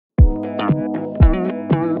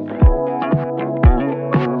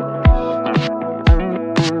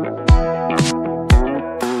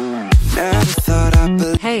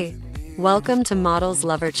Welcome to Models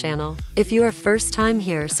Lover channel. If you are first time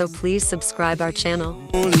here, so please subscribe our channel.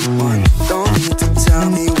 Only one, don't need to tell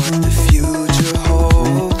me what the future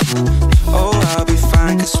holds. Oh, I'll be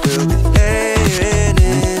fine, 'cause we'll be laying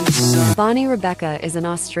in the sun. Bonnie Rebecca is an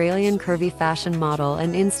Australian curvy fashion model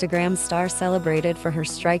and Instagram star celebrated for her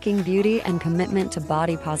striking beauty and commitment to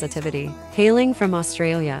body positivity. Hailing from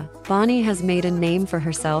Australia, Bonnie has made a name for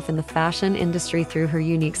herself in the fashion industry through her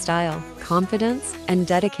unique style, confidence, and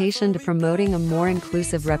dedication to promoting a more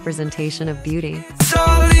inclusive representation of beauty. It's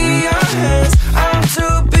all in your hands, I'm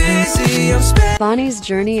too busy, I'm spending. Bonnie's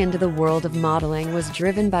journey into the world of modeling was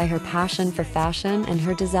driven by her passion for fashion and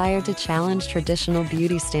her desire to challenge traditional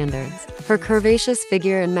beauty standards. Her curvaceous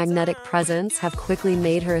figure and magnetic presence have quickly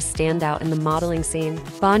made her a standout in the modeling scene.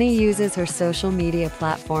 Bonnie uses her social media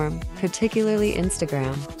platform, particularly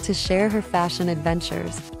Instagram, to share her fashion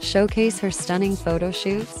adventures, showcase her stunning photo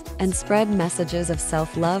shoots, and spread messages of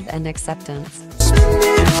self-love and acceptance.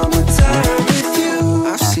 Spending all my time with you.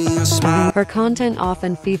 I've seen your smile. Her content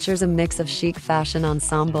often features a mix of chic fashion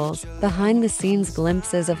ensembles, behind-the-scenes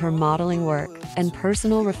glimpses of her modeling work, and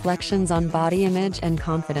personal reflections on body image and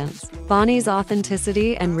confidence. Bonnie's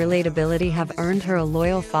authenticity and relatability have earned her a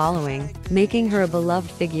loyal following, making her a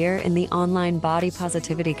beloved figure in the online body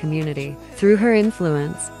positivity community. Through her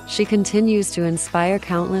influence, she continues to inspire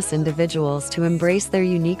countless individuals to embrace their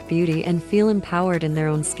unique beauty and feel empowered in their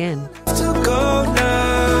own skin. To go now.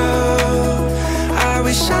 I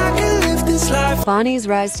wish I could live this life. Bonnie's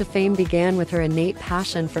rise to fame began with her innate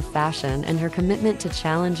passion for fashion and her commitment to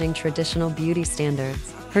challenging traditional beauty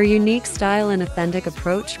standards. Her unique style and authentic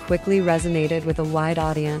approach quickly resonated with a wide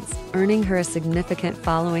audience, earning her a significant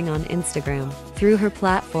following on Instagram. Through her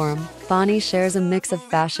platform, Bonnie shares a mix of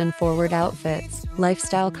fashion-forward outfits,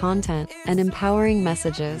 lifestyle content, and empowering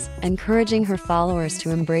messages, encouraging her followers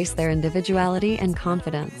to embrace their individuality and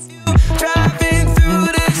confidence. Driving through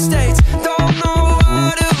the states, don't know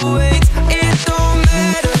what awaits.